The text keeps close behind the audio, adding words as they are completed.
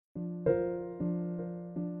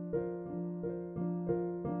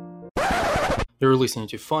You're listening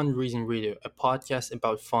to Fundraising Radio, a podcast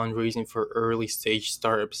about fundraising for early stage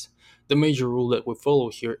startups. The major rule that we follow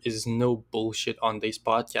here is no bullshit on these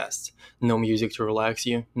podcasts, no music to relax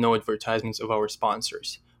you, no advertisements of our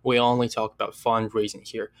sponsors. We only talk about fundraising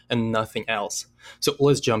here and nothing else. So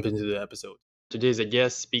let's jump into the episode. Today's a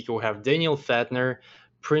guest speaker. We have Daniel Fetner,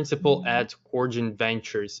 principal at Corgin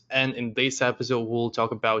Ventures. And in this episode, we'll talk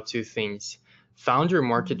about two things: founder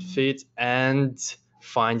market fit and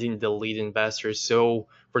finding the lead investor. So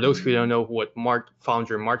for those who don't know what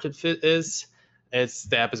founder market fit is, it's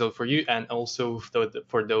the episode for you. And also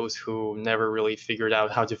for those who never really figured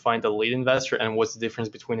out how to find the lead investor and what's the difference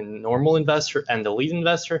between a normal investor and the lead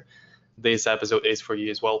investor, this episode is for you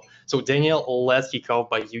as well. So Daniel, let's kick off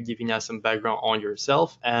by you giving us some background on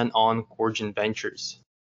yourself and on Corgin Ventures.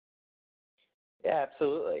 Yeah,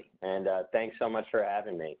 absolutely. And thanks so much for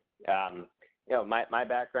having me. My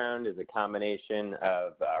background is a combination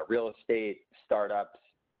of real estate, startups,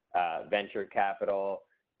 venture capital,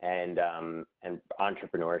 and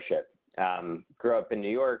entrepreneurship. Grew up in New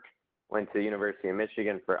York, went to the University of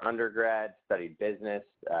Michigan for undergrad, studied business,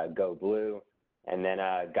 go blue, and then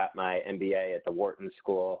got my MBA at the Wharton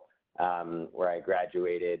School, where I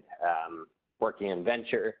graduated working in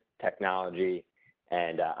venture, technology,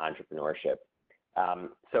 and entrepreneurship.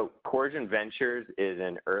 So Corgin Ventures is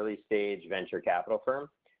an early stage venture capital firm.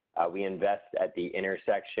 We invest at the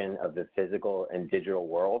intersection of the physical and digital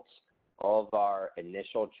worlds. All of our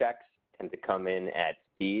initial checks tend to come in at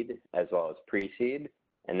seed as well as pre-seed,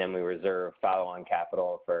 and then we reserve follow-on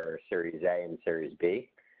capital for Series A and Series B.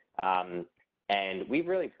 And we've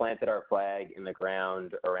really planted our flag in the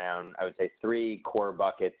ground around, I would say, three core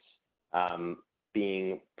buckets,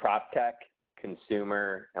 being prop tech,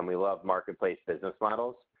 consumer, and we love marketplace business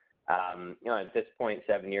models. At this point,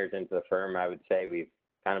 7 years into the firm, I would say we've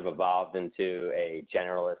kind of evolved into a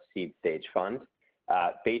generalist seed stage fund.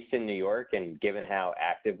 Based in New York, and given how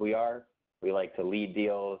active we are, we like to lead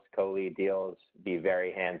deals, co-lead deals, be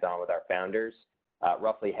very hands-on with our founders.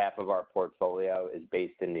 Roughly half of our portfolio is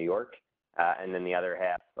based in New York, and then the other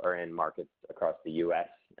half are in markets across the US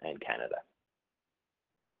and Canada.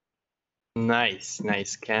 Nice.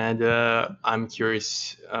 Canada. I'm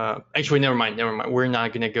curious. Actually, never mind. We're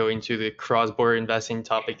not gonna go into the cross-border investing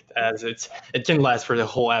topic as it can last for the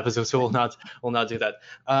whole episode, so we'll not do that.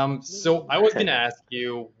 So I was gonna ask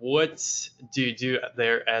you, what do you do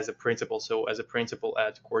there as a principal? So as a principal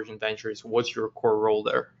at Corgin Ventures, what's your core role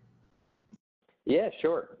there? Yeah,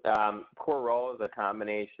 sure. Core role is a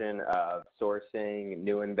combination of sourcing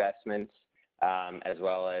new investments, as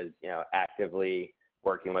well as actively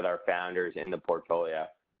working with our founders in the portfolio.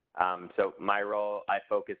 So my role, I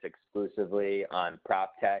focus exclusively on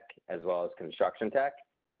prop tech as well as construction tech.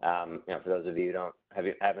 For those of you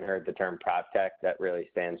who haven't heard the term prop tech, that really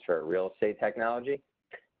stands for real estate technology.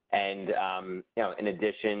 And in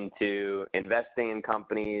addition to investing in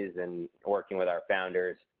companies and working with our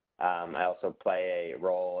founders, I also play a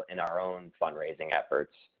role in our own fundraising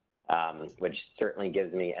efforts, which certainly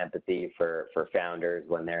gives me empathy for founders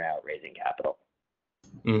when they're out raising capital.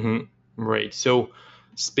 Right. So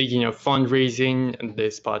speaking of fundraising,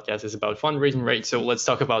 this podcast is about fundraising, right? So let's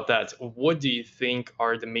talk about that. What do you think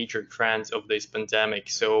are the major trends of this pandemic?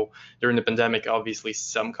 So during the pandemic, obviously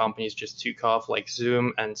some companies just took off, like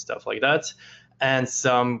Zoom and stuff like that, and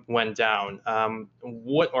some went down.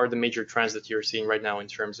 What are the major trends that you're seeing right now in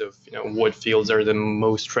terms of what fields are the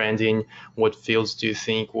most trending? What fields do you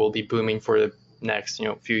think will be booming for the next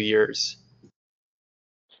few years?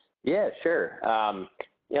 Yeah, sure.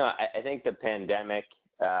 I think the pandemic,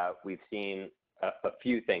 we've seen a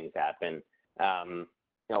few things happen.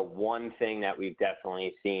 One thing that we've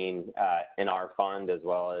definitely seen in our fund, as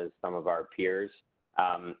well as some of our peers,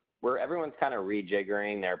 where everyone's kind of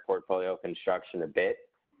rejiggering their portfolio construction a bit,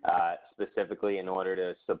 specifically in order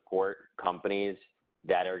to support companies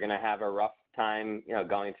that are going to have a rough time,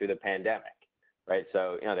 going through the pandemic, right?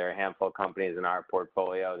 So, there are a handful of companies in our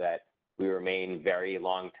portfolio that we remain very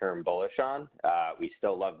long-term bullish on. We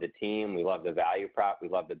still love the team. We love the value prop. We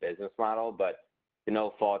love the business model, but to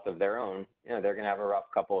no fault of their own, they're going to have a rough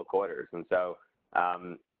couple of quarters. And so,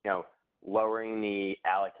 lowering the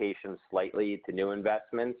allocation slightly to new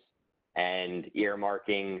investments and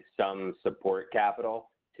earmarking some support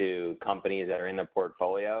capital to companies that are in the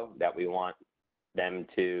portfolio that we want them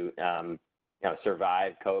to,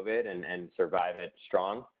 survive COVID and survive it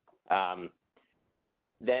strong.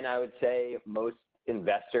 Then I would say most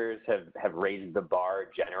investors have raised the bar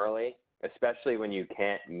generally, especially when you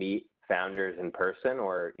can't meet founders in person,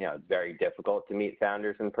 or it's very difficult to meet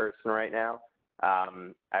founders in person right now.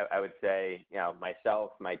 I would say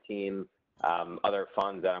myself, my team, other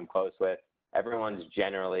funds that I'm close with, everyone's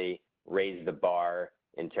generally raised the bar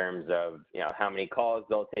in terms of how many calls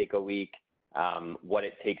they'll take a week, what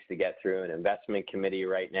it takes to get through an investment committee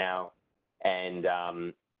right now, and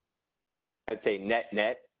I'd say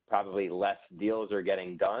net probably less deals are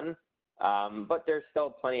getting done, but there's still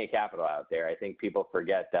plenty of capital out there. I think people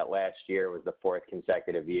forget that last year was the fourth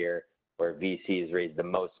consecutive year where VCs raised the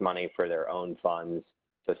most money for their own funds.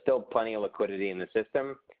 So still plenty of liquidity in the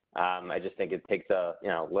system. I just think it takes a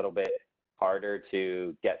little bit harder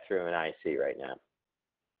to get through an IC right now.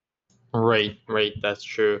 Right, right, that's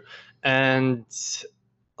true. And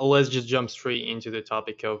let's just jump straight into the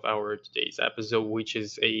topic of our today's episode, which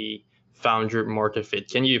is a founder market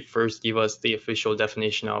fit. Can you first give us the official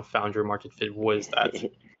definition of founder market fit? What is that?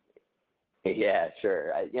 Yeah,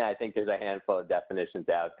 sure. I think there's a handful of definitions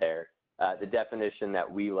out there. The definition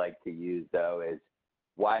that we like to use, though, is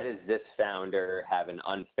why does this founder have an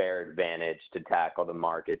unfair advantage to tackle the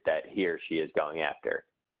market that he or she is going after?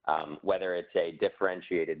 Whether it's a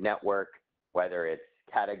differentiated network, whether it's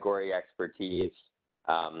category expertise,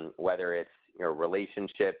 whether it's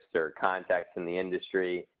relationships or contacts in the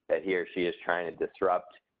industry that he or she is trying to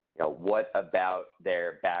disrupt. What about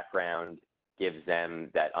their background gives them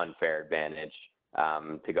that unfair advantage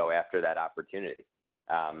to go after that opportunity?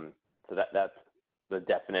 So that's the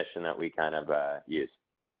definition that we kind of use.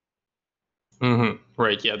 Mm-hmm.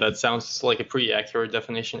 Right. Yeah, that sounds like a pretty accurate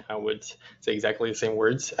definition. I would say exactly the same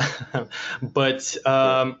words. But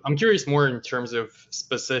I'm curious more in terms of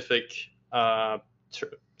specific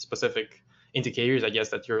indicators, I guess,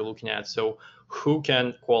 that you're looking at. So, who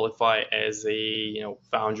can qualify as a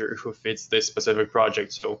founder who fits this specific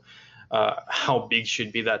project? So, how big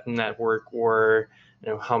should be that network, or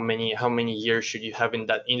how many years should you have in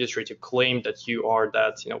that industry to claim that you are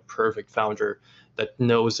that perfect founder that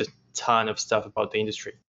knows a ton of stuff about the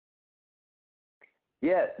industry?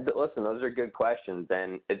 Yeah, listen, those are good questions,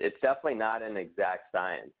 and it's definitely not an exact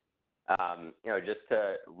science. Just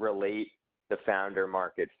to relate the founder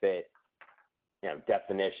market fit,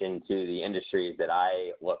 definition to the industries that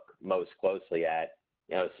I look most closely at,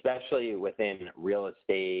 especially within real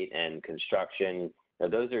estate and construction.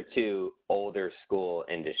 Those are two older school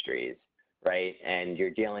industries, right? And you're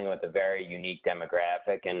dealing with a very unique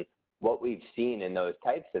demographic. And what we've seen in those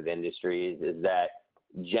types of industries is that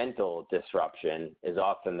gentle disruption is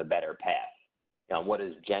often the better path. What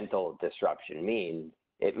does gentle disruption mean?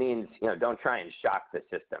 It means, don't try and shock the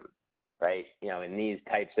system, right? In these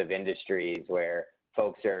types of industries where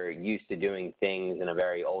folks are used to doing things in a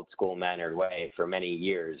very old school mannered way for many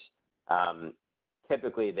years,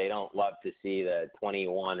 typically they don't love to see the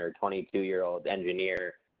 21 or 22-year-old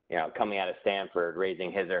engineer, coming out of Stanford,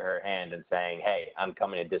 raising his or her hand and saying, "Hey, I'm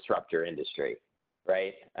coming to disrupt your industry,"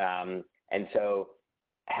 right? And so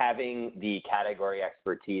having the category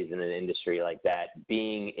expertise in an industry like that,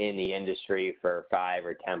 being in the industry for 5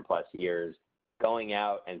 or 10 plus years, going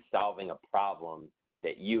out and solving a problem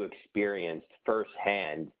that you experienced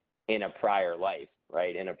firsthand in a prior life,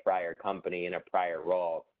 right, in a prior company, in a prior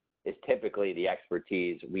role, is typically the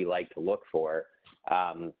expertise we like to look for.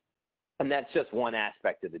 And that's just one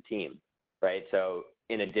aspect of the team, right? So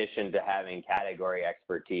in addition to having category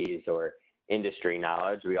expertise or industry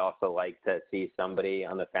knowledge, we also like to see somebody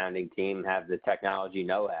on the founding team have the technology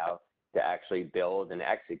know-how to actually build and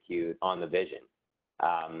execute on the vision.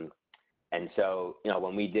 And so,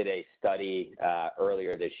 when we did a study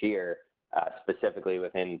earlier this year, specifically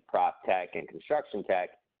within prop tech and construction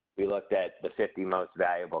tech, we looked at the 50 most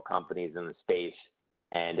valuable companies in the space,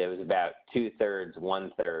 and it was about 2/3,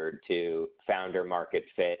 1/3 to founder market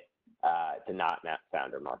fit to not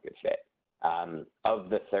founder market fit. Of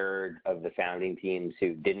the third of the founding teams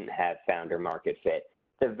who didn't have founder market fit,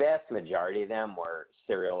 the vast majority of them were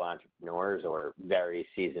serial entrepreneurs or very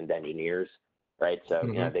seasoned engineers, right? So,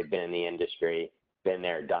 they've been in the industry, been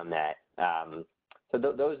there, done that. So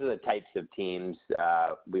those are the types of teams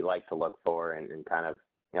we like to look for, and kind of,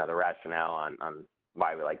 the rationale on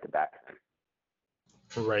why we like to back them.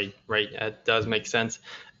 Right, right. That does make sense.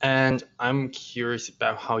 And I'm curious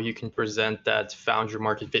about how you can present that founder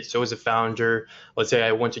market fit. So as a founder, let's say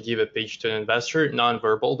I want to give a pitch to an investor,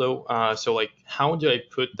 non-verbal though. So like, how do I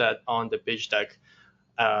put that on the pitch deck?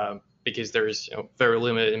 Because there's very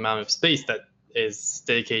limited amount of space that is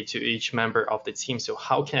dedicated to each member of the team. So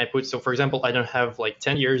how can I put, so for example, I don't have like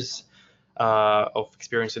 10 years of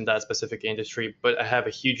experience in that specific industry, but I have a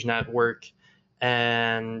huge network,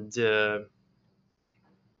 and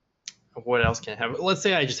what else can I have? Let's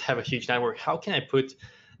say I just have a huge network. How can I put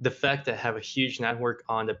the fact that I have a huge network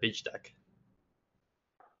on the pitch deck?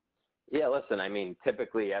 Yeah, listen, I mean,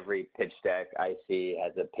 typically every pitch deck I see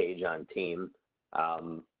has a page on team.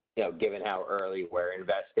 given how early we're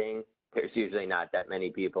investing, there's usually not that many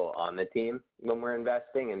people on the team when we're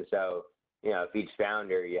investing. And so, if each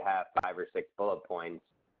founder you have 5 or 6 bullet points,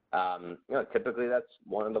 typically that's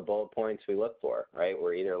one of the bullet points we look for, right?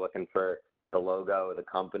 We're either looking for the logo of the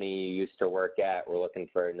company you used to work at. We're looking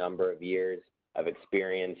for a number of years of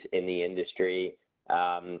experience in the industry.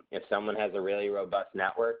 If someone has a really robust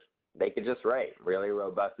network, they could just write really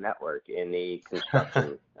robust network in the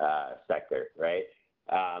construction sector, right?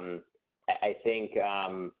 I think,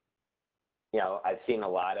 I've seen a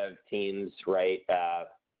lot of teams write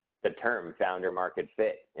the term founder market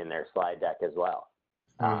fit in their slide deck as well.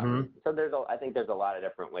 So I think there's a lot of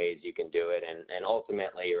different ways you can do it. And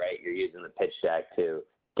ultimately, right, you're using the pitch deck to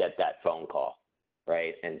get that phone call,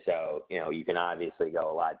 right? And so, you can obviously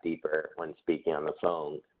go a lot deeper when speaking on the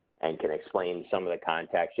phone and can explain some of the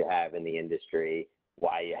contacts you have in the industry,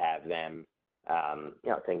 why you have them,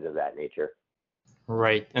 things of that nature.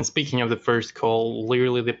 Right. And speaking of the first call,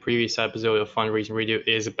 literally the previous episode of Fundraising Radio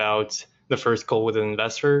is about the first call with an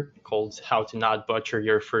investor, called How to Not Butcher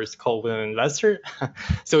Your First Call with an Investor.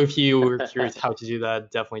 So if you were curious how to do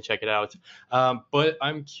that, definitely check it out. But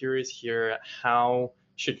I'm curious here, what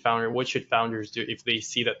should founders do if they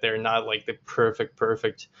see that they're not like the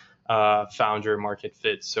perfect founder market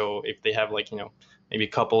fit? So if they have maybe a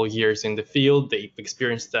couple of years in the field, they've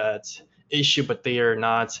experienced that issue, but they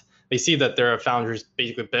see that there are founders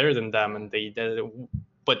basically better than them, and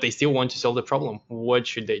but they still want to solve the problem. What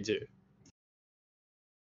should they do?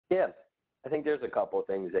 Yeah, I think there's a couple of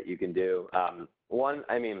things that you can do. One,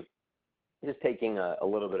 just taking a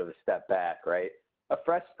little bit of a step back, right? A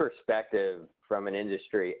fresh perspective from an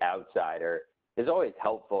industry outsider is always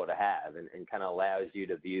helpful to have and kind of allows you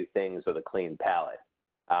to view things with a clean palette.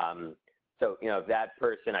 So, if that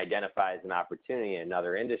person identifies an opportunity in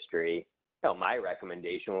another industry, my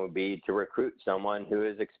recommendation would be to recruit someone who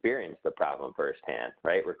has experienced the problem firsthand,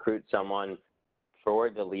 right? Recruit someone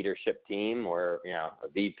for the leadership team, or a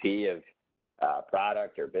VP of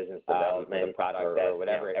product or business development, product or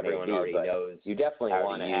whatever everyone already knows. You definitely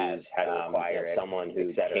want to use how to acquire someone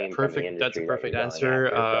who came from the industry. That's a perfect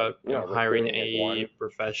answer. Hiring a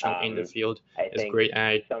professional in the field is great.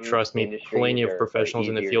 And trust me, plenty of professionals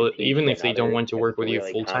in the field, even if they don't want to work with you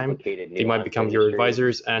full time, they might become your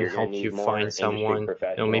advisors and help you find someone,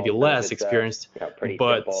 maybe less experienced,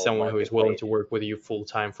 but someone who is willing to work with you full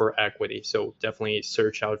time for equity. So definitely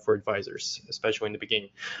search out for advisors, especially in the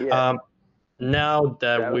beginning. Yeah. Now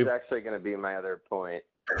that was actually going to be my other point.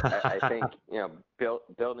 I think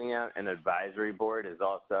building out an advisory board is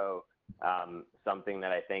also something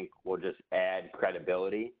that I think will just add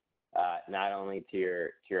credibility, not only to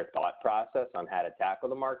your thought process on how to tackle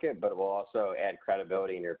the market, but it will also add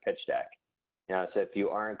credibility in your pitch deck. So if you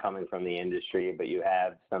aren't coming from the industry, but you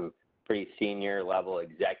have some pretty senior level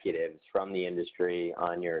executives from the industry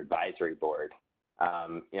on your advisory board,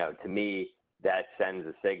 to me, that sends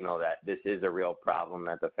a signal that this is a real problem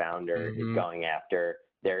that the founder is going after.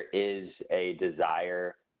 There is a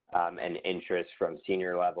desire and interest from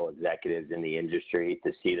senior level executives in the industry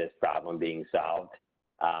to see this problem being solved.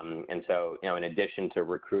 And so, in addition to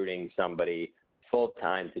recruiting somebody full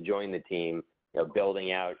time to join the team,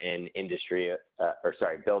 building out an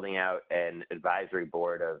advisory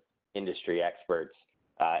board of industry experts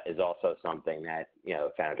is also something that a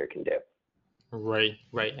founder can do. Right.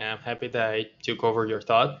 I'm happy that I took over your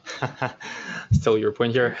thought. Still your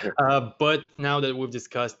point here. But now that we've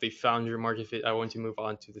discussed the founder market fit, I want to move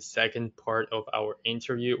on to the second part of our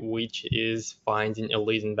interview, which is finding a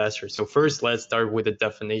lead investor. So first, let's start with the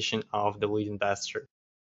definition of the lead investor.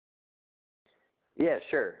 Yeah,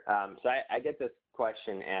 sure. So I get this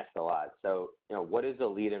question asked a lot. So, what is a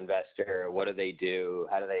lead investor? What do they do?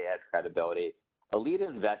 How do they add credibility? A lead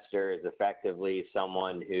investor is effectively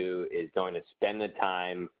someone who is going to spend the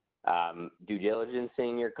time due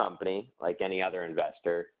diligencing your company like any other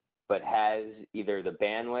investor, but has either the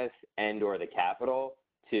bandwidth and or the capital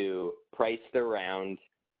to price the round,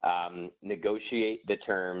 negotiate the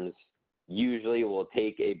terms, usually will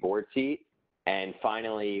take a board seat, and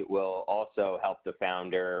finally will also help the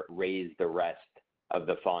founder raise the rest of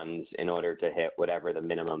the funds in order to hit whatever the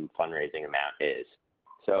minimum fundraising amount is.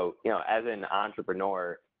 So, as an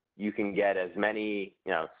entrepreneur, you can get as many,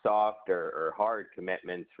 soft or hard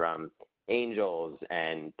commitments from angels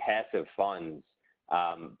and passive funds.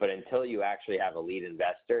 But until you actually have a lead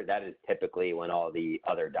investor, that is typically when all the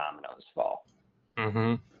other dominoes fall.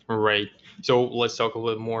 Right. So let's talk a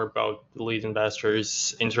little more about the lead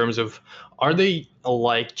investors in terms of, are they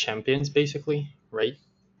like champions, basically, right?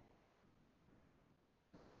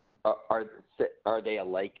 Are they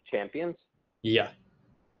alike champions? Yeah.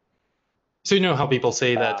 So you know how people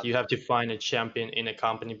say that Um, you have to find a champion in a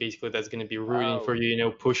company basically that's going to be rooting for oh,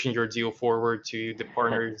 you, pushing your deal forward to the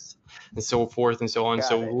partners and so forth and so on.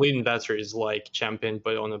 So got it. lead investor is like champion,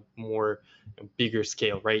 but on a more bigger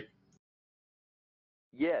scale, right?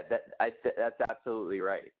 Yeah, that's absolutely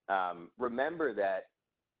right. Remember that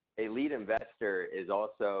a lead investor is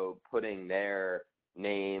also putting their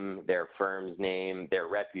name, their firm's name, their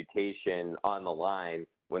reputation on the line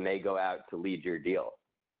when they go out to lead your deal,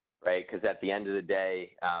 right? Because at the end of the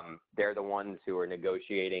day, they're the ones who are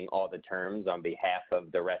negotiating all the terms on behalf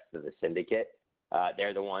of the rest of the syndicate.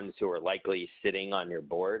 They're the ones who are likely sitting on your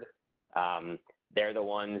board. Um, they're the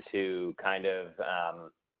ones who kind of,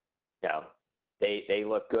 you know, they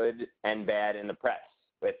look good and bad in the press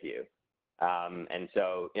with you. And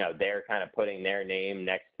so, they're kind of putting their name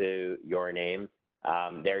next to your name.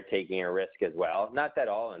 They're taking a risk as well. Not that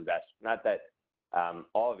all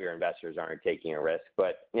of your investors aren't taking a risk,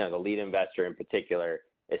 but the lead investor in particular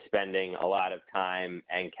is spending a lot of time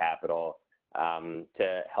and capital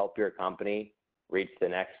to help your company reach the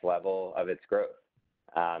next level of its growth.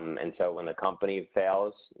 And so when the company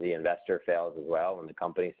fails, the investor fails as well. When the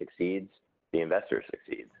company succeeds, the investor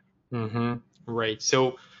succeeds. Mm-hmm. Right.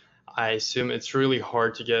 So I assume it's really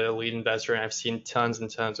hard to get a lead investor, and I've seen tons and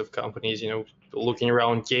tons of companies, looking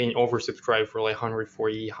around getting oversubscribed for like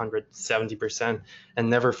 140, 170%, and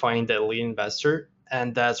never finding that lead investor.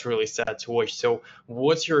 And that's really sad to watch. So,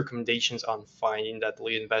 what's your recommendations on finding that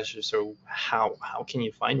lead investor? So, how can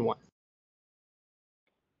you find one?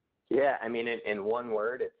 Yeah, I mean, in one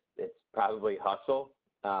word, it's probably hustle.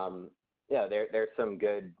 Um, there's some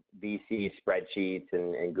good VC spreadsheets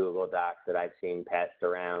and Google Docs that I've seen passed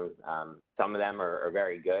around. Some of them are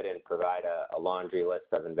very good and provide a laundry list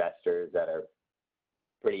of investors that are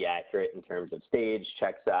pretty accurate in terms of stage,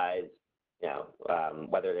 check size,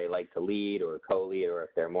 whether they like to lead or co-lead, or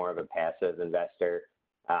if they're more of a passive investor.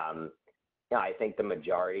 Um, I think the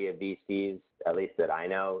majority of VCs, at least that I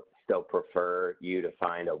know, still prefer you to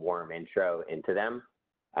find a warm intro into them.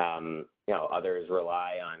 Others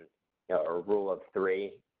rely on a rule of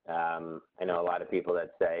three. I know a lot of people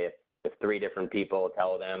that say if three different people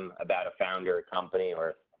tell them about a founder or company,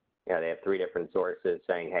 or they have three different sources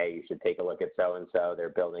saying, hey, you should take a look at so and so, they're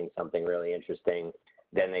building something really interesting,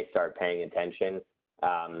 then they start paying attention.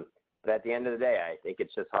 But at the end of the day, I think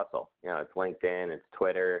it's just hustle. It's LinkedIn, it's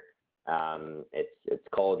Twitter, it's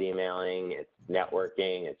cold emailing, it's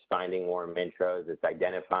networking, it's finding warm intros, it's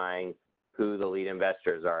identifying who the lead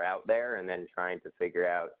investors are out there, and then trying to figure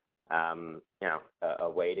out a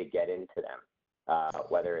way to get into them,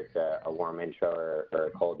 whether it's a warm intro or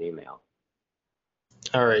a cold email.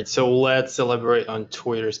 All right, so let's elaborate on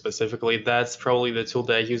Twitter specifically. That's probably the tool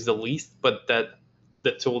that I use the least, but that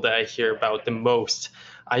the tool that I hear about the most.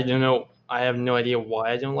 I don't know. I have no idea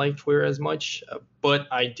why I don't like Twitter as much, but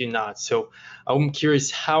I do not. So I'm curious,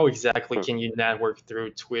 how exactly can you network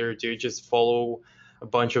through Twitter? Do you just follow a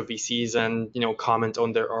bunch of VCs and comment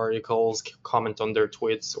on their articles, comment on their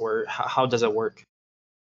tweets, or how does it work?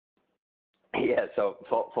 Yeah, so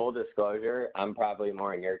full disclosure, I'm probably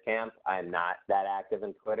more in your camp. I'm not that active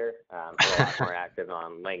in Twitter. I'm a lot more active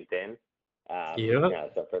on LinkedIn. Yeah.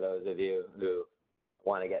 So for those of you who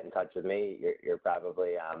want to get in touch with me, you're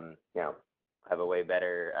probably, have a way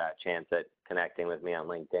better chance at connecting with me on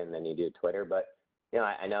LinkedIn than you do Twitter. But,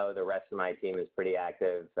 I know the rest of my team is pretty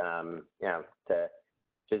active, to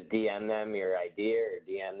just DM them your idea or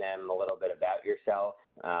DM them a little bit about yourself.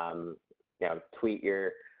 Tweet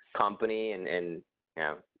your company and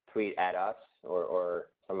tweet at us or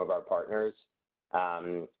some of our partners.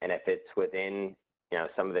 And if it's within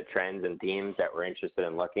some of the trends and themes that we're interested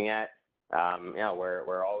in looking at,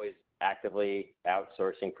 we're always actively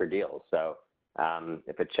outsourcing for deals. So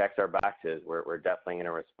if it checks our boxes, we're definitely going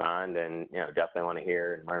to respond and definitely want to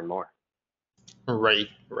hear and learn more. Right,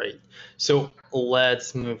 right. So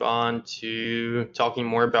let's move on to talking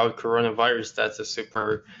more about coronavirus. That's a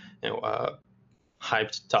super,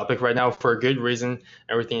 hyped topic right now for a good reason.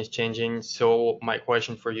 Everything is changing. So my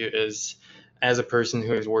question for you is, as a person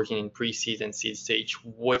who is working in pre-seed and seed stage,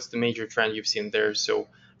 what's the major trend you've seen there? So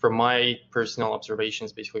from my personal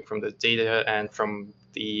observations, basically from the data and from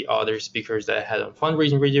the other speakers that I had on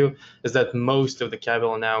fundraising radio, is that most of the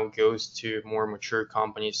capital now goes to more mature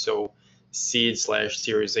companies. So seed slash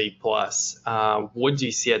series A plus. What do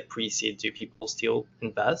you see at pre-seed? Do people still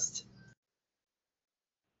invest?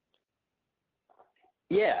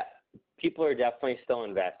 Yeah, people are definitely still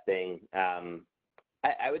investing.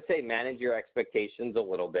 I would say manage your expectations a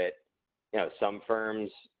little bit. Some firms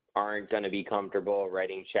aren't going to be comfortable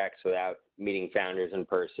writing checks without meeting founders in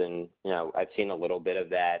person. I've seen a little bit of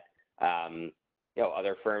that.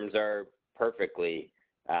 Other firms are perfectly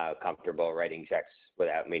comfortable writing checks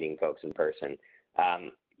without meeting folks in person.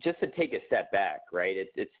 Just to take a step back, right?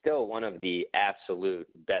 It's still one of the absolute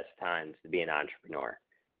best times to be an entrepreneur.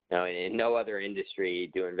 Now, in no other industry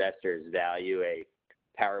do investors value a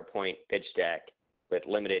PowerPoint pitch deck with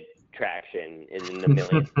limited traction in the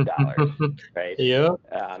millions of dollars, right? Yeah.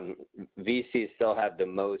 Um, VCs still have the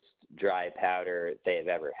most dry powder they've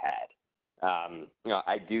ever had.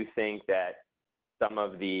 I do think that some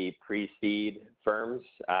of the pre-seed firms,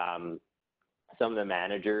 some of the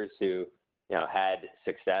managers who had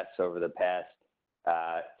success over the past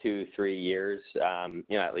 2-3 years,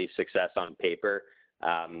 at least success on paper,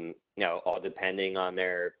 all depending on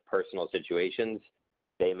their personal situations,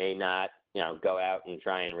 they may not go out and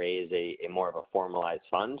try and raise a more of a formalized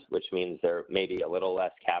fund, which means there may be a little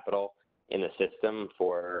less capital in the system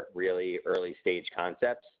for really early stage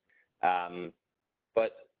concepts.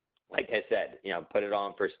 But like I said, put it all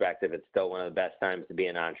in perspective. It's still one of the best times to be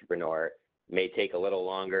an entrepreneur. It may take a little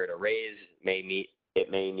longer to raise.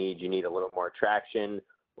 You need a little more traction,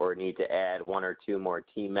 or need to add 1 or 2 more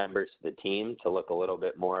team members to the team to look a little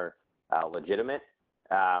bit more legitimate.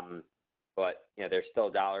 But there's still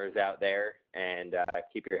dollars out there, and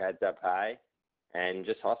keep your heads up high and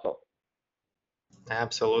just hustle.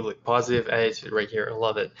 Absolutely. Positive attitude right here. I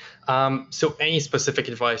love it. So any specific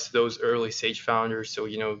advice to those early stage founders? So,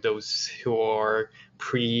 those who are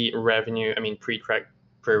pre-revenue, I mean,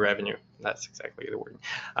 pre-revenue, that's exactly the word,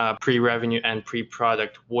 pre-revenue and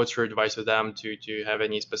pre-product. What's your advice to them to have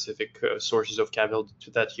any specific sources of capital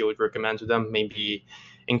that you would recommend to them? Maybe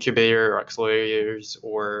incubator or accelerators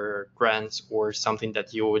or grants or something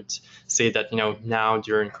that you would say that, now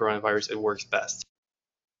during coronavirus, it works best.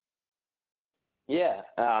 Yeah.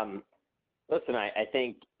 Listen, I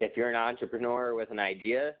think if you're an entrepreneur with an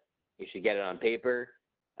idea, you should get it on paper.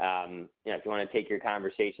 If you want to take your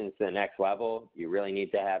conversations to the next level, you really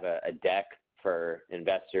need to have a deck for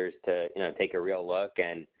investors to, take a real look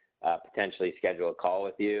and potentially schedule a call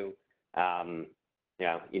with you.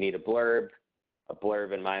 You need a blurb. A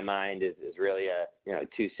blurb, in my mind, is really a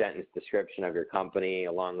 2-sentence description of your company,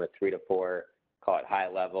 along with 3 to 4, call it high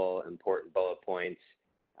level, important bullet points.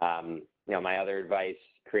 My other advice: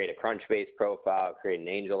 create a Crunchbase profile, create an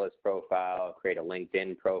AngelList profile, create a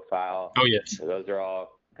LinkedIn profile. Oh, yes. So those are all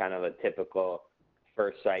kind of the typical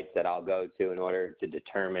first sites that I'll go to in order to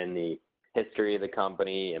determine the history of the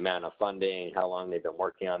company, amount of funding, how long they've been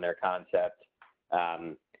working on their concept.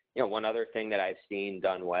 One other thing that I've seen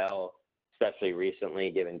done well, especially recently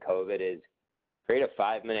given COVID, is create a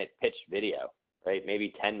 5-minute pitch video, right?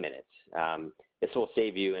 Maybe 10 minutes. This will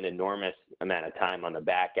save you an enormous amount of time on the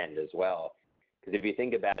back end as well. Because if you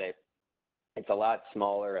think about it, it's a lot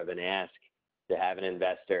smaller of an ask to have an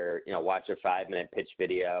investor, watch a 5-minute pitch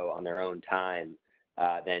video on their own time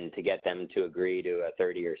than to get them to agree to a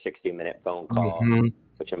 30 or 60-minute phone call,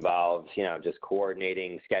 which involves, just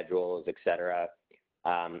coordinating schedules, et cetera.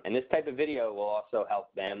 And this type of video will also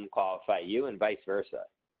help them qualify you, and vice versa,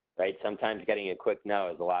 right? Sometimes getting a quick no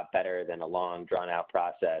is a lot better than a long, drawn-out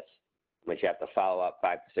process, which you have to follow up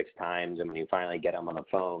 5 to 6 times, and when you finally get them on the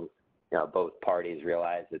phone, both parties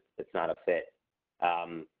realize it's not a fit.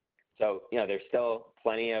 So there's still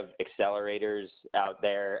plenty of accelerators out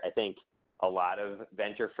there. I think a lot of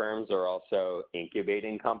venture firms are also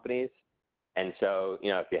incubating companies, and so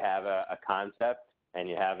if you have a concept and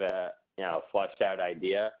you have a flushed out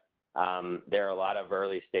idea, there are a lot of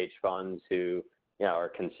early stage funds who are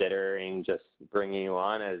considering just bringing you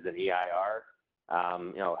on as an EIR.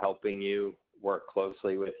 Helping you, work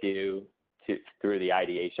closely with you through the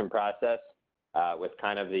ideation process, with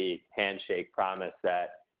kind of the handshake promise that,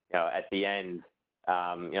 at the end,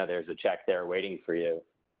 there's a check there waiting for you.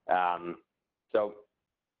 So,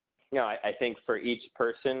 I think for each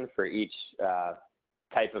person, for each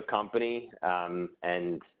type of company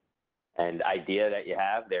and idea that you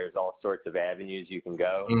have, there's all sorts of avenues you can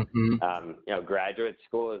go. Graduate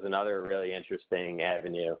school is another really interesting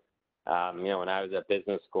avenue. When I was at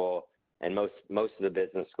business school, and most of the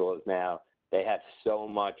business schools now, they have so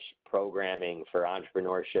much programming for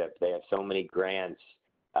entrepreneurship. They have so many grants.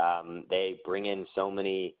 They bring in so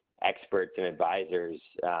many experts and advisors.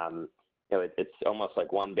 It's almost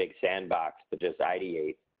like one big sandbox to just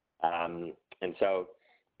ideate. And so,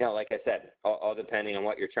 like I said, all depending on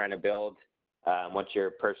what you're trying to build, what your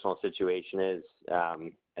personal situation is,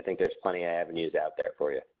 I think there's plenty of avenues out there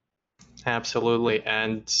for you. Absolutely,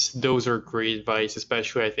 and those are great advice,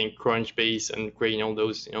 especially I think Crunchbase and creating all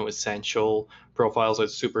those essential profiles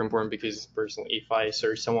is super important, because personally, if I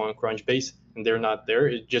search someone on Crunchbase and they're not there,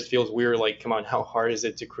 it just feels weird. Like, come on, how hard is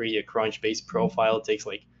it to create a Crunchbase profile? It takes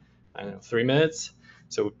like, I don't know, 3 minutes.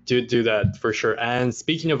 So do that for sure. And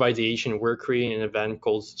speaking of ideation, we're creating an event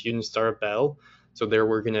called Student Startup Battle. So there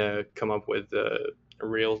we're gonna come up with a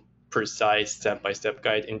real precise step-by-step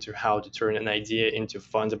guide into how to turn an idea into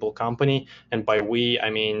fundable company. And by we, I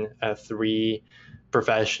mean three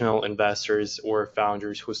professional investors or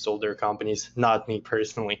founders who sold their companies, not me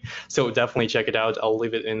personally. So definitely check it out. I'll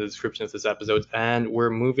leave it in the description of this episode. And we're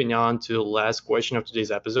moving on to the last question of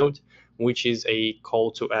today's episode, which is a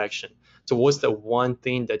call to action. So what's the one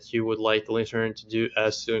thing that you would like the listener to do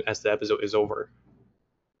as soon as the episode is over?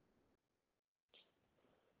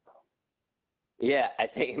 Yeah, I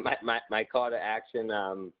think my call to action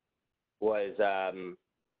was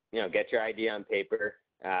get your idea on paper,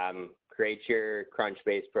 create your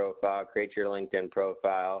Crunchbase profile, create your LinkedIn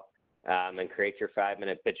profile, and create your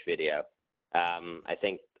 5-minute pitch video. I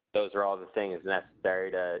think those are all the things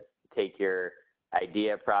necessary to take your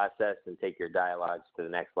idea process and take your dialogues to the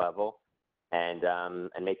next level, and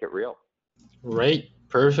make it real. Right.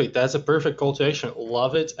 Perfect. That's a perfect call to action.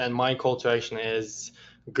 Love it. And my call to action is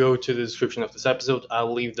go to the description of this episode.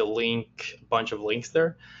 I'll leave the link, a bunch of links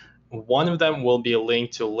there. One of them will be a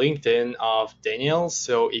link to LinkedIn of Daniel.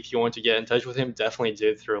 So if you want to get in touch with him, definitely do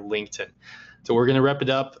it through LinkedIn. So we're going to wrap it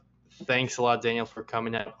up. Thanks a lot, Daniel, for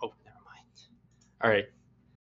coming out. Oh, never mind. All right.